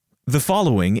The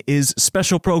following is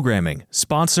special programming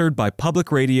sponsored by Public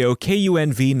Radio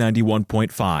KUNV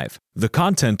 91.5. The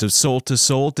content of Soul to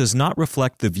Soul does not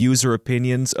reflect the views or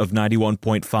opinions of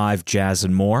 91.5 Jazz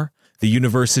and More, the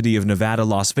University of Nevada,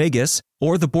 Las Vegas,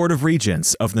 or the Board of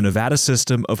Regents of the Nevada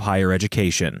System of Higher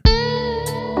Education.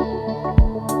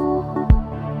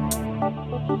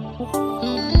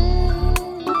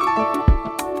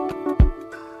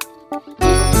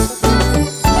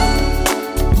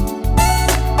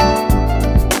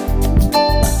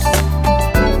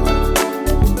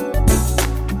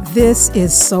 This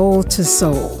is Soul to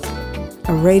Soul,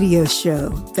 a radio show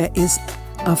that is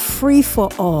a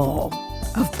free-for-all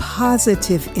of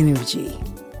positive energy.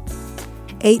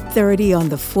 8:30 on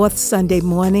the fourth Sunday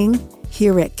morning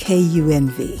here at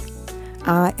KUNV.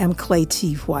 I am Clay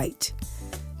T. White.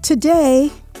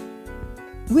 Today,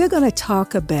 we're going to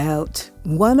talk about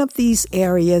one of these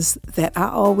areas that I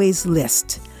always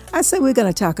list. I say we're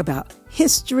going to talk about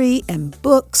history and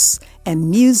books and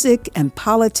music and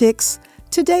politics.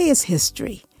 Today is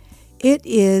history. It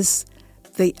is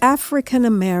the African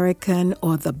American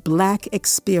or the Black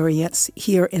experience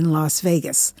here in Las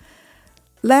Vegas.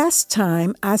 Last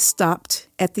time I stopped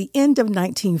at the end of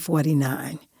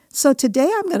 1949. So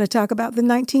today I'm going to talk about the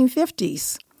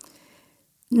 1950s.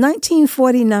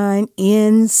 1949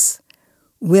 ends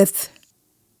with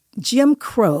Jim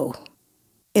Crow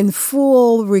in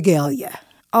full regalia.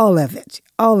 All of it.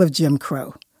 All of Jim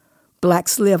Crow.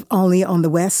 Blacks live only on the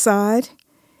west side.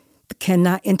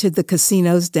 Cannot enter the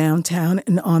casinos downtown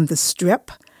and on the Strip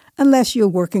unless you're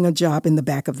working a job in the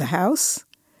back of the house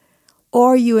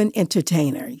or you're an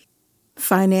entertainer.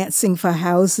 Financing for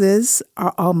houses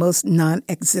are almost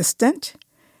non-existent.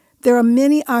 There are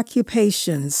many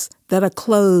occupations that are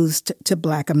closed to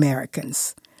Black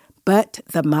Americans, but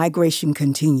the migration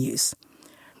continues.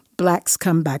 Blacks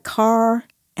come by car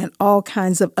and all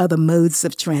kinds of other modes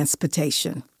of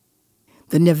transportation.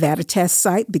 The Nevada test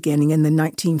site, beginning in the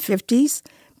 1950s,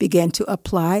 began to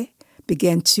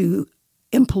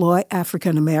employ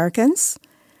African Americans,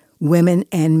 women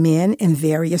and men in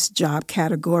various job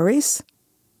categories.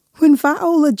 When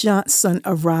Viola Johnson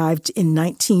arrived in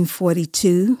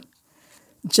 1942,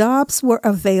 jobs were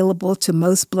available to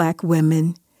most Black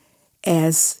women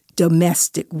as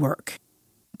domestic work.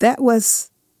 That was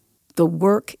the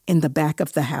work in the back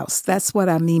of the house. That's what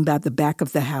I mean by the back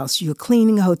of the house. You're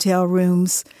cleaning hotel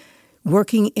rooms,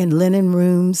 working in linen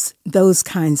rooms, those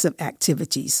kinds of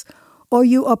activities. Or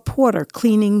you're a porter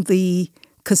cleaning the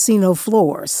casino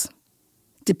floors.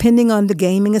 Depending on the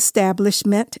gaming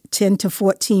establishment, 10 to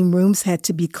 14 rooms had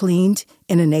to be cleaned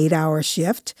in an 8-hour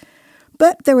shift.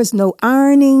 But there was no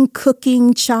ironing,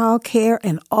 cooking, childcare,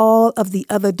 and all of the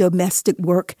other domestic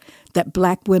work that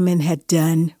Black women had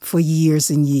done for years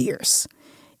and years.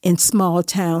 In small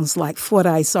towns like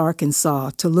Fordyce, Arkansas,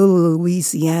 Tallulah,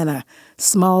 Louisiana,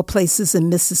 small places in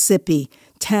Mississippi,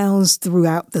 towns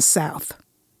throughout the South.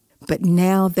 But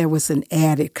now there was an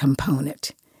added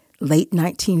component. Late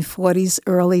 1940s,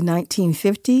 early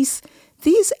 1950s,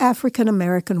 these African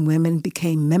American women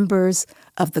became members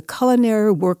of the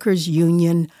Culinary Workers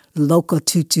Union Local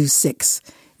 226,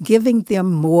 giving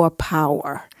them more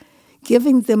power,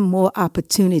 giving them more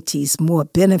opportunities, more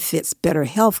benefits, better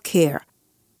health care.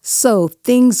 So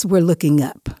things were looking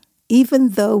up. Even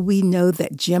though we know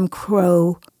that Jim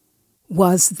Crow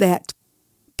was that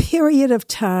period of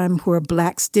time where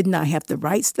Blacks did not have the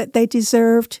rights that they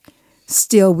deserved,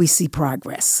 still we see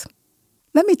progress.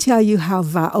 Let me tell you how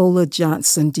Viola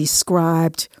Johnson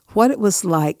described what it was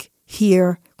like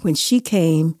here when she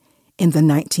came in the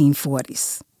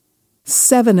 1940s.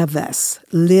 7 of us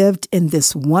lived in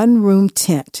this one-room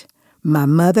tent. My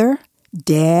mother,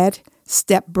 dad,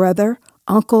 stepbrother,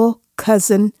 uncle,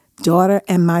 cousin, daughter,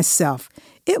 and myself.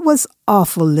 It was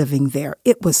awful living there.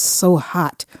 It was so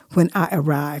hot when I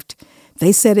arrived.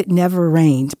 They said it never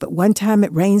rained, but one time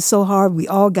it rained so hard we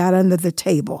all got under the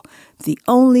table, the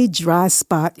only dry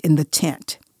spot in the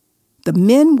tent. The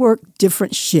men worked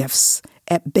different shifts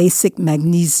at Basic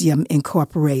Magnesium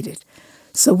Incorporated.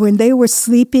 So when they were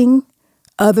sleeping,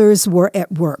 others were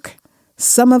at work.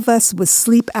 Some of us would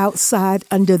sleep outside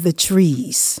under the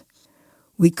trees.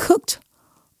 We cooked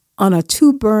on a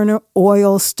 2-burner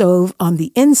oil stove on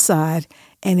the inside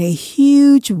and a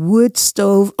huge wood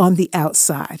stove on the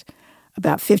outside.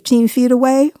 About 15 feet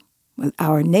away with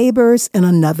our neighbors in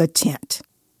another tent.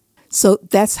 So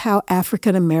that's how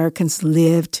African Americans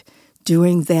lived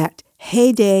during that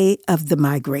heyday of the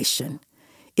migration.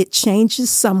 It changes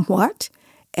somewhat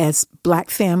as Black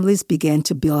families began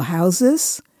to build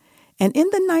houses. And in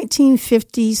the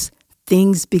 1950s,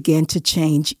 things began to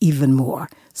change even more.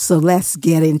 So let's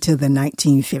get into the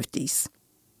 1950s.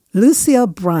 Lucille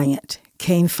Bryant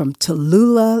came from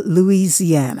Tallulah,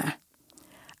 Louisiana.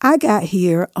 I got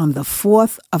here on the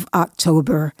 4th of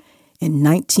October in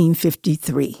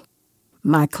 1953.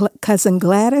 My cousin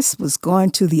Gladys was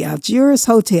going to the Algiers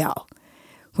Hotel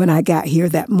when I got here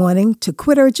that morning to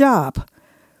quit her job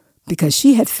because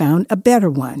she had found a better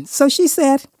one. So she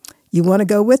said, "You want to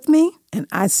go with me?" And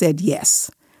I said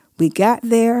yes. We got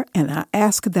there and I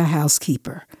asked the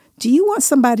housekeeper, "Do you want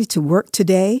somebody to work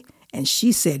today?" And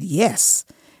she said yes,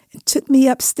 and took me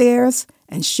upstairs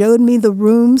and showed me the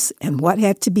rooms and what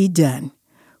had to be done.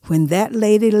 When that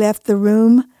lady left the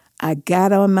room, I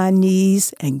got on my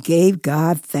knees and gave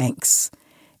God thanks.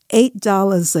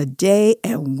 $8 a day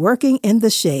and working in the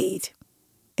shade.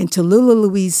 In Tallulah,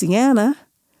 Louisiana,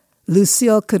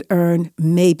 Lucille could earn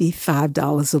maybe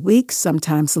 $5 a week,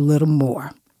 sometimes a little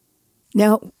more.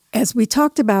 Now, as we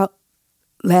talked about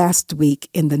last week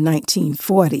in the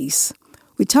 1940s,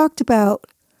 we talked about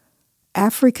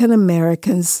African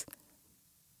Americans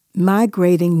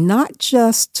migrating, not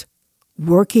just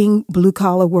working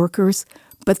blue-collar workers,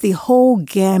 but the whole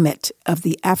gamut of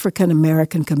the African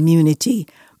American community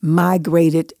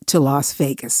migrated to Las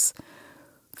Vegas.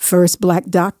 First black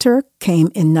doctor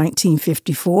came in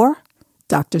 1954,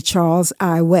 Dr. Charles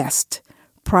I. West.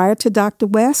 Prior to Dr.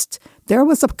 West, there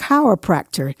was a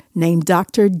chiropractor named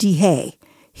Dr. DeHay.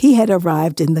 He had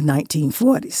arrived in the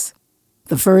 1940s.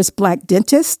 The first black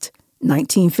dentist,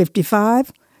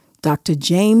 1955, Dr.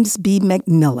 James B.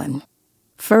 McMillan.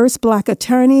 First black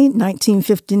attorney,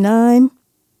 1959,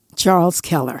 Charles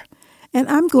Keller. And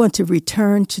I'm going to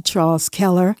return to Charles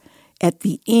Keller at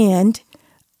the end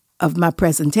of my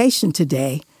presentation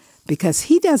today because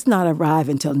he does not arrive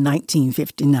until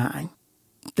 1959.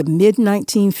 The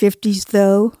mid-1950s,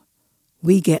 though,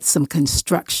 we get some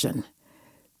construction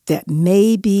that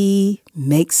maybe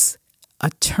makes a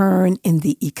turn in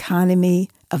the economy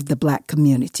of the black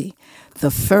community. The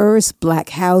first black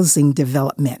housing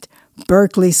development,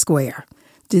 Berkeley Square,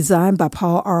 designed by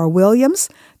Paul R. Williams.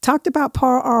 Talked about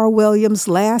Paul R. Williams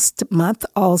last month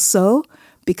also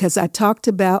because I talked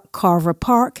about Carver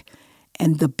Park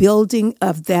and the building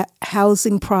of that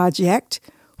housing project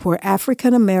where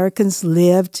African Americans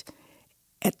lived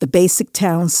at the Basic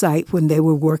Town site when they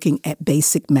were working at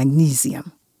Basic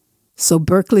Magnesium. So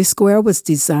Berkeley Square was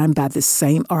designed by the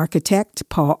same architect,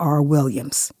 Paul R.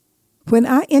 Williams. When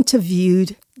I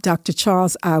interviewed Dr.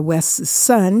 Charles I. West's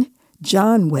son,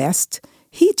 John West,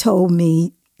 he told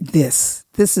me this.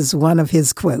 This is one of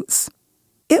his quotes.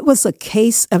 "It was a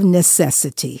case of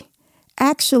necessity.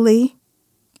 Actually,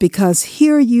 because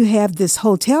here you have this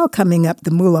hotel coming up,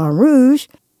 the Moulin Rouge.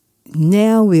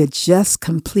 Now we're just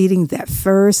completing that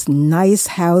first nice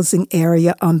housing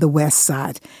area on the west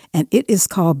side, and it is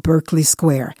called Berkeley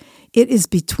Square. It is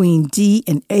between D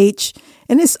and H,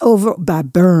 and it's over by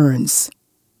Burns.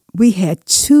 We had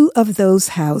 2 of those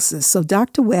houses, so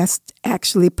Dr. West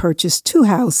actually purchased 2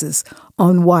 houses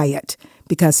on Wyatt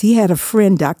because he had a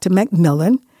friend, Dr.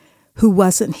 McMillan, who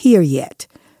wasn't here yet.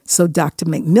 So Dr.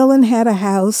 McMillan had a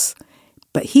house,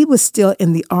 but he was still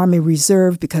in the Army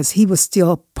Reserve because he was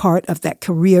still part of that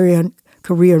Korean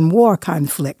War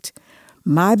conflict.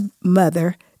 My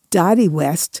mother, Dottie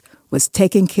West, was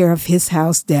taking care of his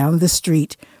house down the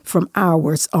street from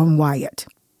ours on Wyatt.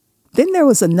 Then there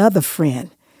was another friend,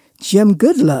 Jim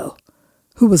Goodloe,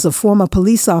 who was a former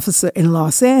police officer in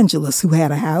Los Angeles who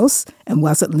had a house and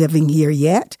wasn't living here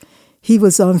yet. He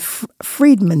was on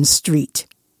Friedman Street.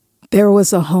 There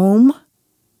was a home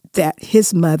that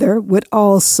his mother would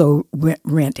also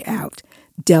rent out.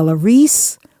 Della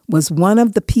Reese was one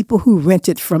of the people who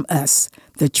rented from us.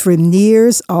 The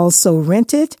Treniers also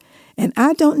rented. And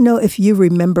I don't know if you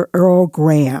remember Earl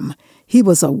Graham. He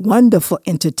was a wonderful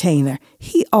entertainer.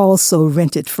 He also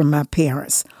rented from my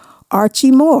parents.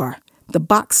 Archie Moore, the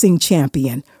boxing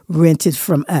champion, rented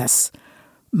from us.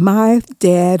 My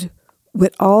dad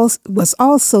was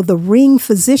also the ring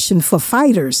physician for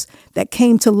fighters that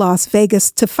came to Las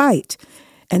Vegas to fight.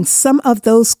 And some of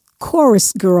those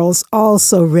chorus girls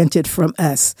also rented from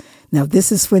us. Now,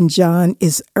 this is when John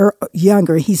is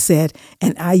younger, he said,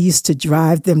 and I used to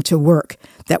drive them to work.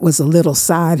 That was a little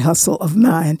side hustle of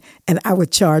mine, and I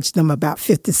would charge them about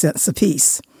 50 cents a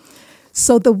piece.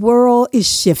 So the world is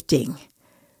shifting.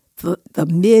 The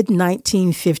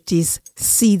mid-1950s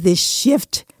see this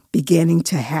shift beginning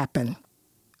to happen.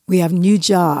 We have new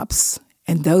jobs,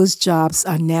 and those jobs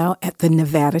are now at the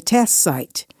Nevada test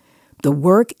site. The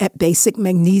work at Basic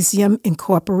Magnesium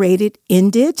Incorporated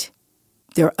ended.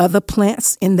 There are other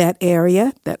plants in that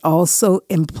area that also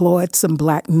employed some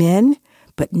black men,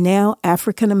 but now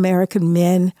African-American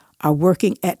men are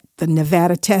working at the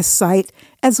Nevada test site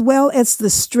as well as the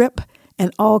Strip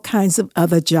and all kinds of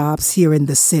other jobs here in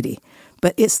the city.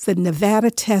 But it's the Nevada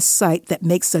test site that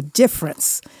makes a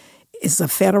difference. It's a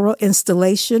federal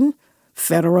installation,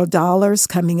 federal dollars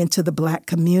coming into the Black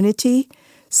community.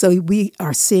 So we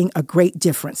are seeing a great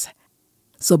difference.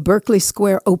 So Berkeley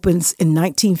Square opens in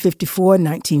 1954,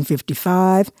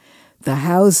 1955. The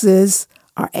houses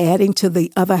are adding to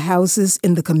the other houses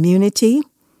in the community.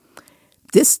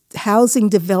 This housing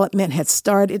development had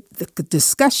started, the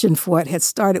discussion for it had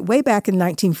started way back in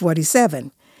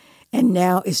 1947, and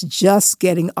now it's just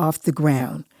getting off the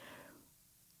ground.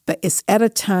 But it's at a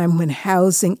time when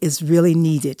housing is really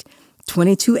needed.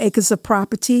 22 acres of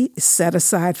property is set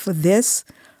aside for this,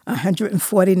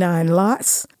 149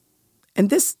 lots. And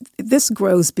this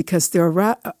grows because there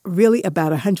are really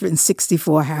about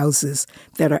 164 houses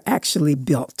that are actually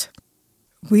built.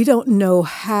 We don't know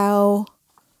how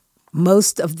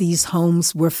most of these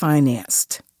homes were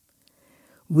financed.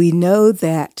 We know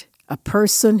that a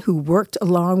person who worked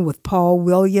along with Paul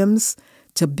Williams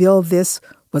to build this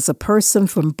was a person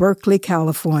from Berkeley,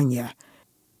 California.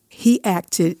 He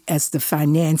acted as the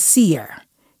financier.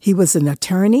 He was an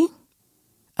attorney,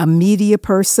 a media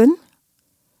person,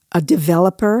 a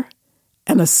developer,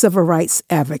 and a civil rights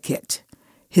advocate.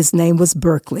 His name was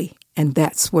Berkeley, and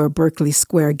that's where Berkeley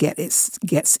Square gets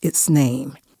its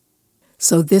name.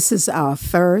 So this is our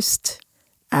first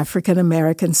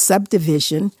African-American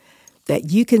subdivision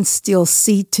that you can still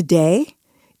see today.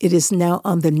 It is now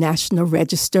on the National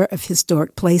Register of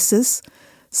Historic Places.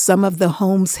 Some of the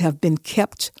homes have been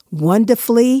kept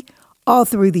wonderfully all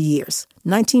through the years.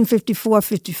 1954,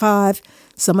 55,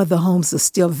 some of the homes are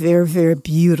still very, very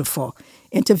beautiful.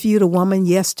 Interviewed a woman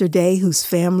yesterday whose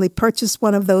family purchased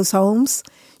one of those homes.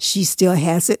 She still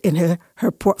has it in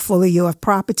her portfolio of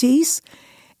properties,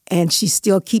 and she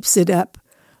still keeps it up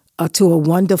to a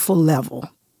wonderful level.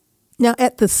 Now,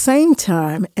 at the same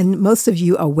time, and most of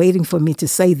you are waiting for me to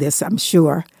say this, I'm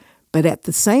sure, but at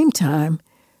the same time,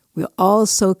 we're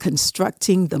also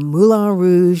constructing the Moulin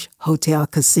Rouge Hotel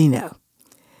Casino.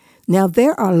 Now,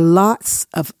 there are lots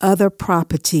of other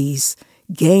properties,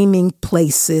 gaming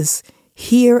places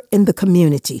here in the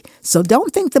community. So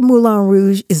don't think the Moulin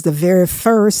Rouge is the very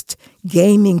first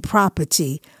gaming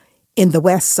property in the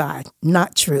West Side.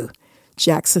 Not true.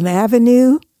 Jackson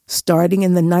Avenue, starting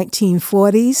in the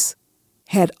 1940s,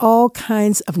 had all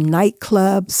kinds of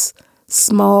nightclubs,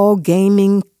 small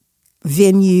gaming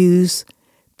venues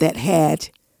that had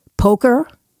poker,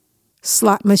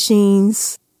 slot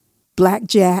machines,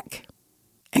 blackjack,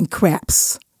 and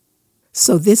craps.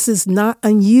 So this is not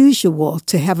unusual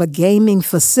to have a gaming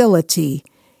facility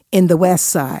in the West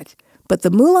Side. But the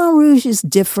Moulin Rouge is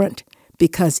different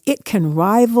because it can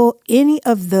rival any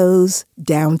of those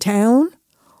downtown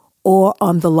or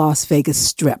on the Las Vegas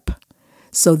Strip.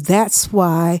 So that's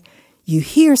why you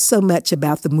hear so much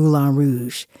about the Moulin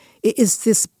Rouge. It is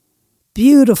this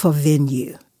beautiful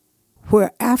venue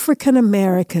where African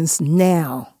Americans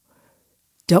now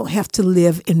don't have to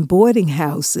live in boarding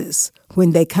houses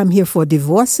when they come here for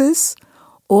divorces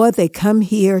or they come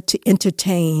here to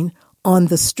entertain on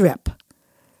the Strip.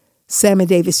 Sammy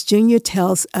Davis Jr.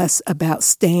 tells us about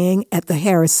staying at the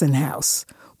Harrison House.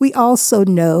 We also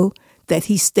know that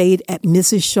he stayed at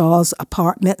Mrs. Shaw's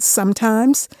apartment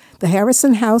sometimes. The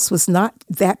Harrison House was not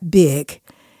that big,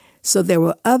 so there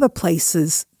were other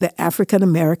places that African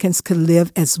Americans could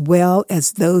live as well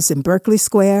as those in Berkeley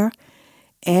Square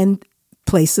and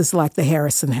places like the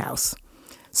Harrison House.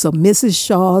 So Mrs.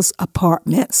 Shaw's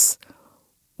apartments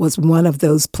was one of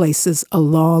those places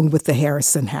along with the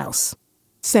Harrison House.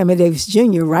 Sammy Davis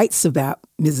Jr. writes about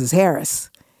Mrs. Harris.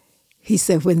 He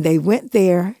said when they went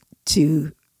there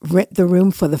to rent the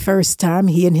room for the first time,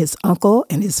 he and his uncle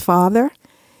and his father,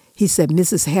 he said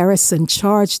Mrs. Harrison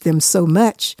charged them so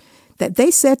much that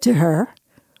they said to her,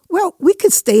 well, we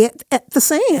could stay at the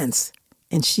Sands.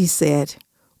 And she said,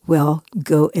 well,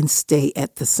 go and stay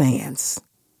at the Sands.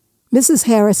 Mrs.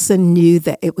 Harrison knew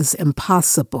that it was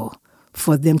impossible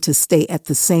for them to stay at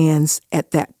the Sands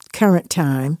at that current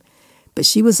time, but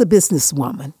she was a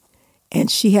businesswoman, and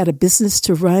she had a business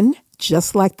to run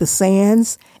just like the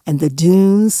Sands and the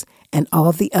Dunes and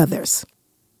all the others.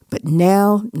 But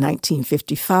now,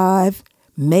 1955,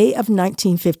 May of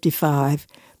 1955,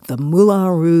 the Moulin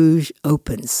Rouge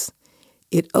opens.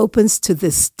 It opens to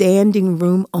the standing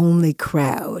room only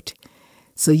crowd.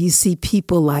 So you see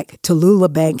people like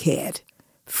Tallulah Bankhead,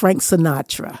 Frank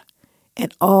Sinatra,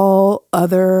 and all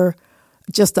other,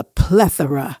 just a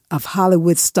plethora of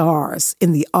Hollywood stars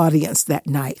in the audience that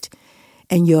night.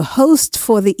 And your host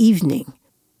for the evening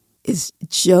is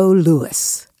Joe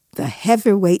Louis, the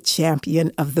heavyweight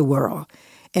champion of the world.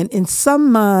 And in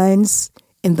some minds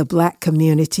in the Black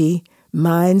community,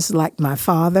 minds like my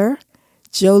father,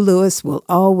 Joe Louis will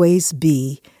always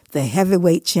be the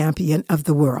heavyweight champion of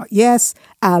the world. Yes,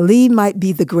 Ali might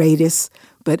be the greatest,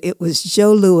 but it was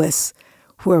Joe Louis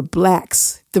where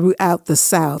blacks throughout the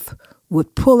South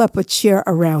would pull up a chair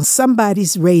around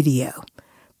somebody's radio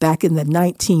back in the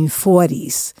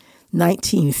 1940s,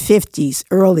 1950s,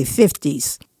 early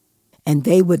 50s, and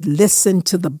they would listen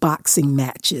to the boxing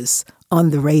matches on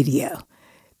the radio.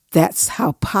 That's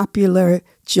how popular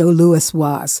Joe Louis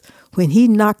was. When he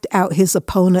knocked out his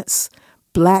opponents,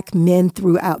 black men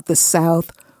throughout the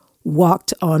South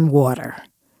walked on water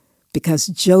because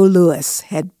Joe Louis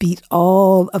had beat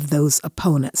all of those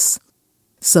opponents.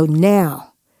 So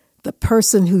now, the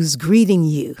person who's greeting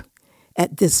you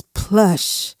at this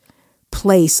plush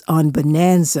place on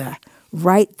Bonanza,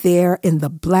 right there in the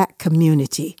black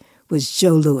community, was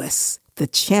Joe Louis, the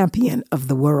champion of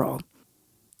the world.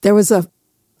 There was a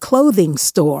clothing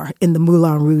store in the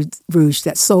Moulin Rouge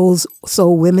that sold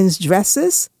women's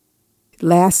dresses.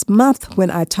 Last month, when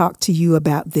I talked to you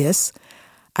about this,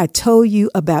 I told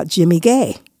you about Jimmy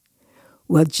Gay.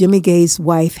 Well, Jimmy Gay's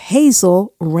wife,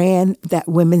 Hazel, ran that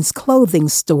women's clothing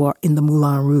store in the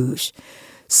Moulin Rouge.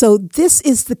 So this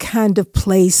is the kind of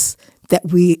place that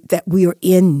we are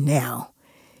in now.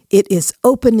 It is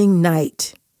opening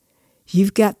night.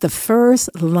 You've got the first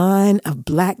line of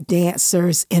black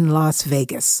dancers in Las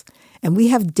Vegas. And we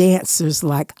have dancers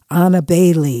like Anna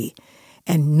Bailey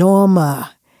and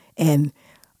Norma and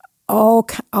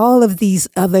all of these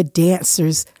other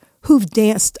dancers who've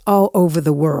danced all over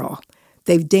the world.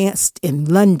 They've danced in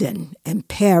London and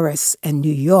Paris and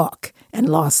New York and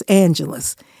Los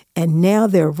Angeles. And now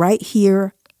they're right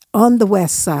here on the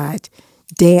West Side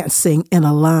dancing in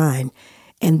a line.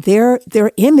 And their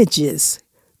images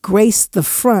graced the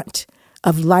front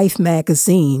of Life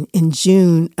magazine in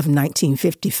June of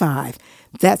 1955.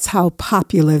 That's how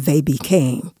popular they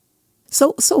became.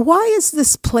 So why is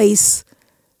this place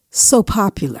so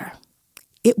popular?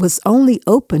 It was only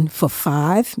open for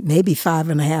 5, maybe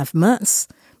 5.5 months.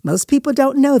 Most people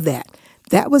don't know that.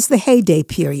 That was the heyday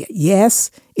period.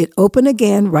 Yes, it opened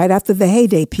again right after the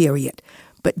heyday period.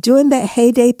 But during that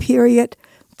heyday period,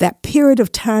 that period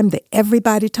of time that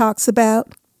everybody talks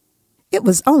about, it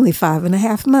was only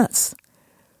 5.5 months.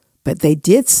 But they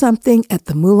did something at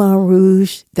the Moulin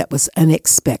Rouge that was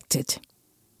unexpected.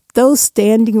 Those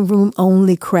standing room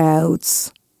only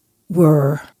crowds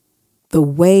were the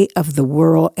way of the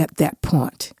world at that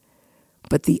point.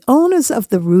 But the owners of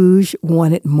the Rouge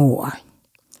wanted more.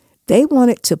 They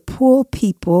wanted to pull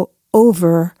people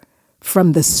over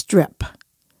from the Strip.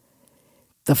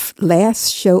 The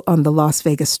last show on the Las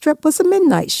Vegas Strip was a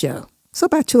midnight show. So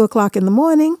by 2 o'clock in the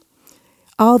morning,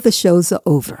 all the shows are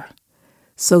over.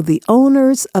 So the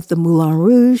owners of the Moulin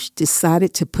Rouge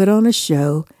decided to put on a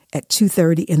show at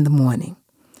 2:30 in the morning.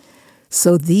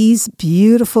 So these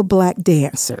beautiful black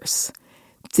dancers,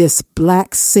 this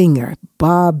black singer,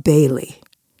 Bob Bailey,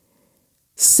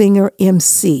 singer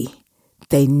MC,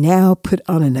 they now put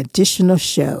on an additional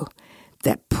show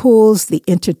that pulls the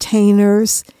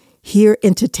entertainers here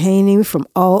entertaining from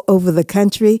all over the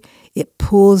country. It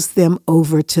pulls them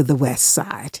over to the West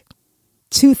Side.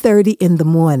 2:30 in the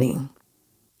morning,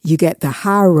 you get the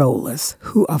high rollers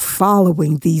who are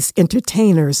following these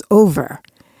entertainers over,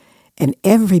 and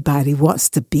everybody wants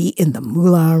to be in the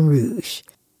Moulin Rouge.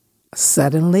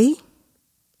 Suddenly,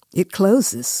 it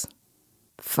closes.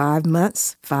 5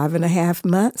 months, 5.5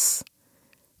 months,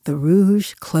 the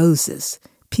Rouge closes.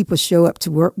 People show up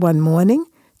to work one morning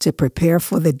to prepare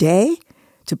for the day,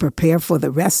 to prepare for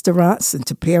the restaurants, and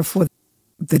to prepare for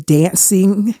the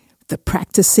dancing, the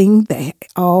practicing. They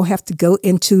all have to go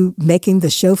into making the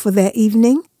show for that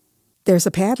evening. There's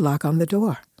a padlock on the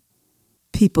door.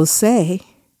 People say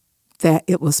that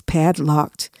it was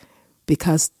padlocked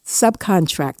because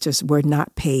subcontractors were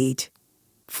not paid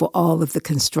for all of the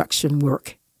construction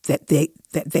work that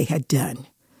they had done.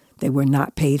 They were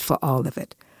not paid for all of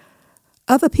it.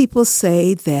 Other people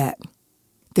say that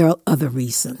there are other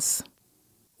reasons.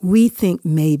 We think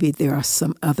maybe there are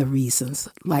some other reasons,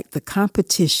 like the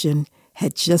competition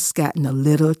had just gotten a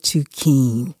little too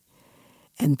keen,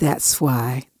 and that's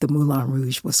why the Moulin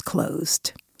Rouge was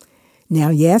closed. Now,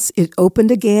 yes, it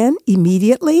opened again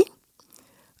immediately.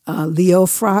 Leo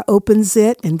Fry opens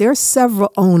it, and there are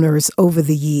several owners over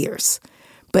the years,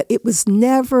 but it was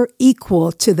never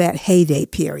equal to that heyday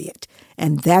period,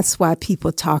 and that's why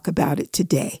people talk about it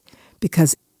today,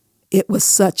 because it was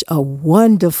such a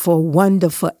wonderful,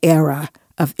 wonderful era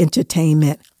of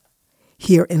entertainment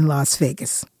here in Las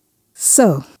Vegas.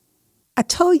 So, I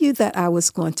told you that I was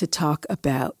going to talk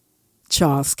about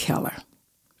Charles Keller.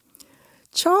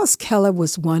 Charles Keller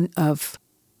was one of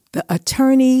the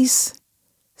attorneys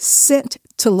sent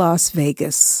to Las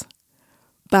Vegas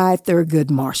by Thurgood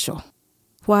Marshall.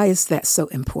 Why is that so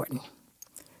important?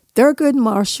 Thurgood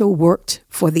Marshall worked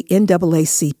for the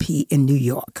NAACP in New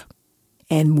York.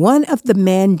 And one of the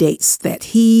mandates that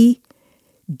he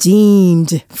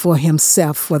deemed for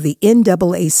himself for the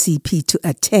NAACP to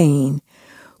attain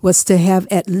was to have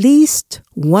at least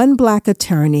one black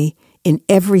attorney in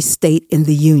every state in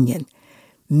the Union.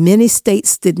 Many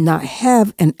states did not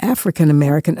have an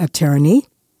African-American attorney.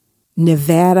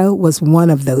 Nevada was one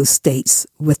of those states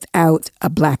without a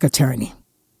black attorney.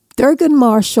 Thurgood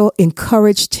Marshall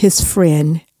encouraged his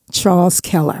friend, Charles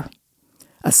Keller,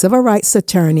 a civil rights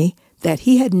attorney that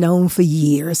he had known for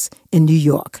years in New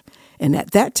York. And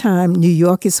at that time, New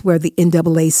York is where the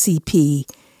NAACP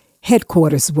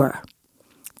headquarters were.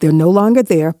 They're no longer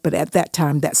there, but at that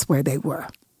time, that's where they were.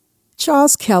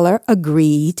 Charles Keller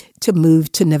agreed to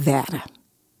move to Nevada.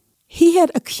 He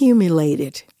had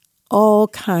accumulated all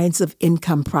kinds of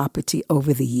income property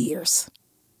over the years.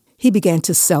 He began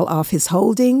to sell off his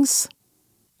holdings,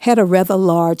 had a rather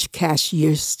large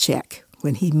cashier's check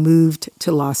when he moved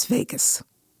to Las Vegas.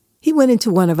 He went into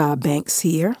one of our banks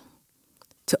here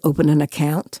to open an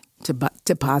account to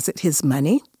deposit his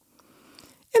money.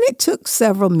 And it took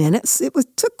several minutes. It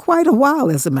took quite a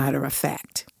while, as a matter of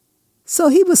fact. So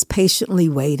he was patiently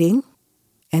waiting.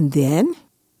 And then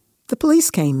the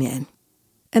police came in.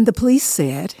 And the police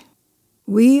said,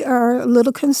 "We are a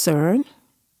little concerned.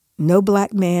 No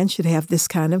black man should have this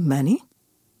kind of money.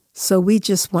 So we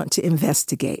just want to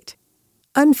investigate."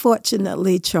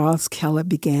 Unfortunately, Charles Keller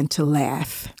began to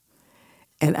laugh.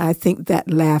 And I think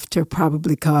that laughter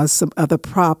probably caused some other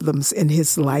problems in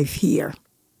his life here.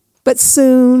 But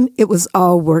soon it was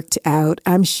all worked out.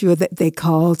 I'm sure that they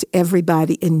called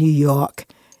everybody in New York,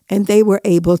 and they were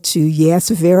able to, yes,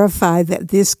 verify that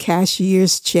this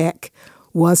cashier's check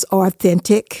was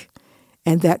authentic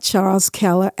and that Charles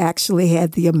Keller actually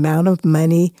had the amount of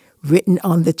money written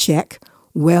on the check,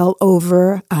 well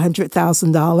over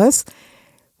 $100,000.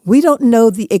 We don't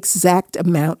know the exact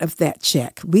amount of that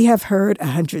check. We have heard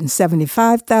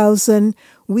 $175,000.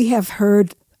 We have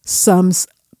heard sums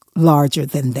larger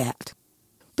than that.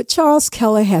 But Charles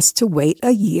Keller has to wait a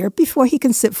year before he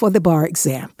can sit for the bar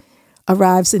exam.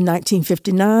 Arrives in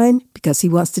 1959 because he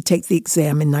wants to take the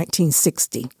exam in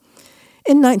 1960.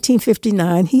 In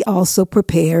 1959, he also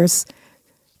prepares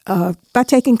by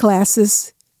taking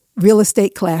classes, real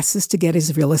estate classes to get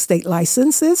his real estate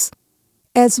licenses,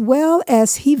 as well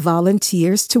as he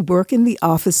volunteers to work in the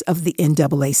office of the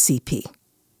NAACP.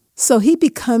 So he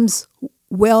becomes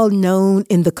well known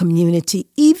in the community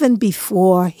even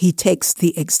before he takes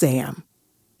the exam.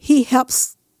 He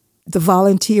helps the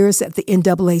volunteers at the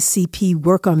NAACP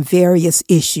work on various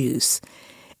issues.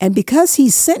 And because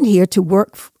he's sent here to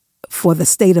work for the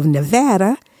state of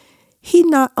Nevada, he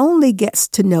not only gets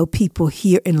to know people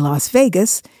here in Las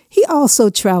Vegas, he also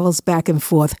travels back and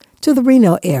forth to the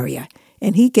Reno area.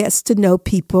 And he gets to know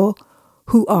people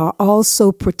who are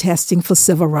also protesting for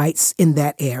civil rights in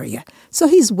that area. So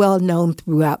he's well known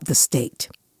throughout the state.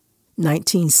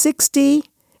 1960,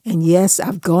 and yes,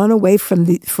 I've gone away from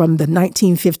the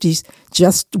 1950s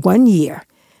just 1 year.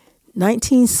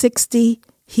 1960,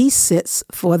 he sits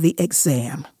for the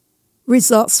exam.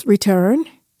 Results return,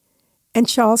 and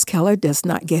Charles Keller does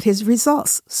not get his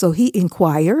results. So he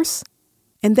inquires,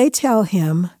 and they tell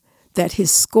him that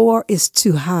his score is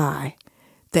too high,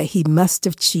 that he must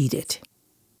have cheated.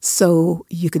 So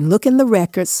you can look in the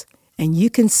records and you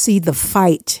can see the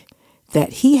fight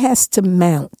that he has to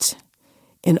mount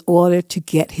in order to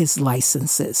get his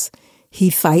licenses. He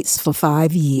fights for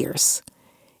 5 years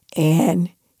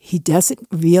and he doesn't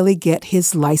really get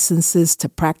his licenses to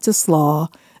practice law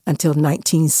until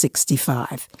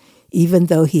 1965, even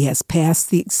though he has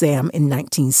passed the exam in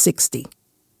 1960.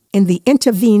 In the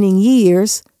intervening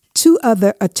years, 2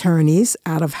 other attorneys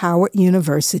out of Howard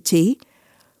University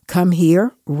come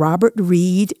here, Robert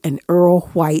Reed and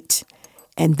Earl White,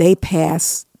 and they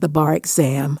pass the bar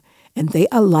exam, and they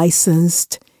are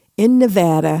licensed in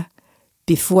Nevada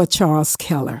before Charles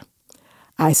Keller.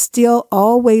 I still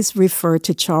always refer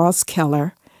to Charles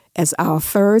Keller as our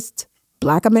first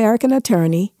Black American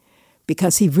attorney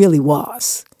because he really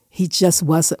was. He just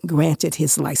wasn't granted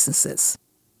his licenses.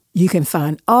 You can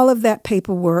find all of that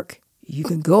paperwork. You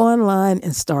can go online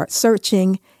and start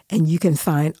searching, and you can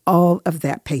find all of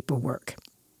that paperwork.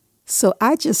 So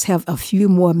I just have a few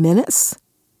more minutes,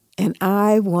 and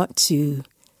I want to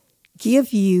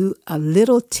give you a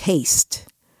little taste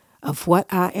of what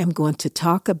I am going to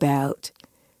talk about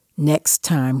next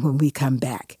time when we come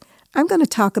back. I'm going to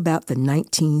talk about the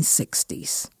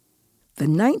 1960s. The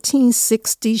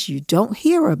 1960s you don't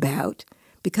hear about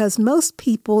because most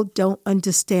people don't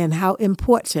understand how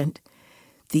important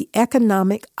the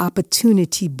Economic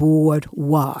Opportunity Board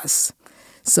was.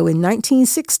 So in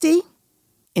 1960,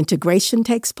 integration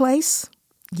takes place.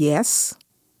 Yes.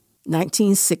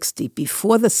 1960,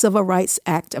 before the Civil Rights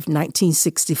Act of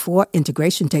 1964,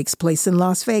 integration takes place in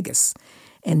Las Vegas.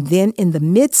 And then in the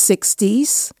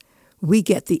mid-60s, we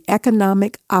get the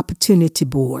Economic Opportunity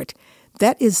Board.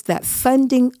 That is that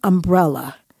funding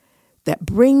umbrella that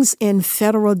brings in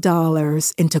federal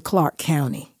dollars into Clark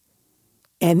County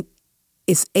and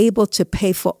is able to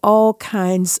pay for all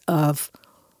kinds of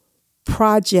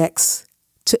projects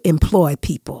to employ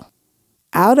people.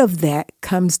 Out of that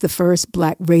comes the first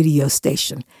black radio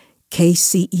station,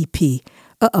 KCEP.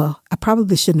 I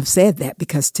probably shouldn't have said that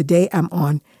because today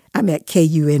I'm at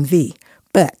KUNV,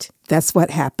 but that's what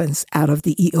happens out of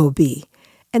the EOB.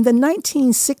 And the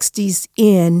 1960s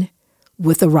end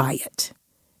with a riot.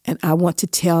 And I want to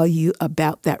tell you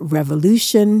about that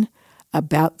revolution,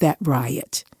 about that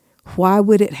riot. Why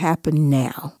would it happen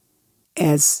now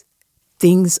as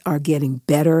things are getting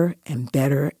better and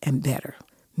better and better?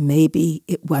 Maybe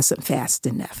it wasn't fast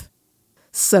enough.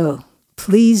 So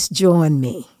please join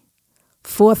me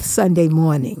fourth Sunday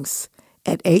mornings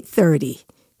at 8:30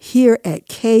 here at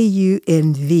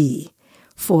KUNV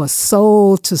for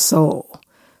Soul to Soul.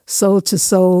 Soul to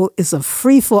Soul is a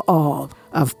free-for-all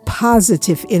of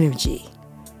positive energy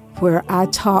where I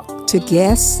talk to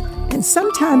guests and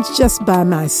sometimes just by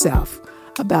myself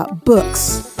about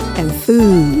books and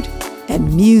food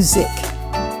and music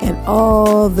and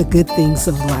all the good things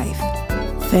of life.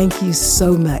 Thank you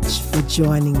so much for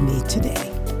joining me today.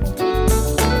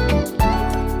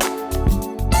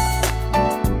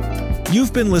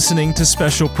 You've been listening to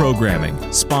special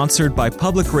programming sponsored by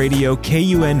Public Radio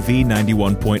KUNV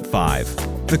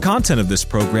 91.5. The content of this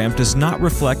program does not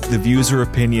reflect the views or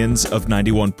opinions of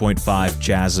 91.5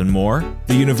 Jazz and More,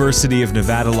 the University of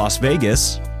Nevada, Las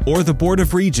Vegas, or the Board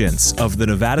of Regents of the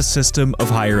Nevada System of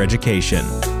Higher Education.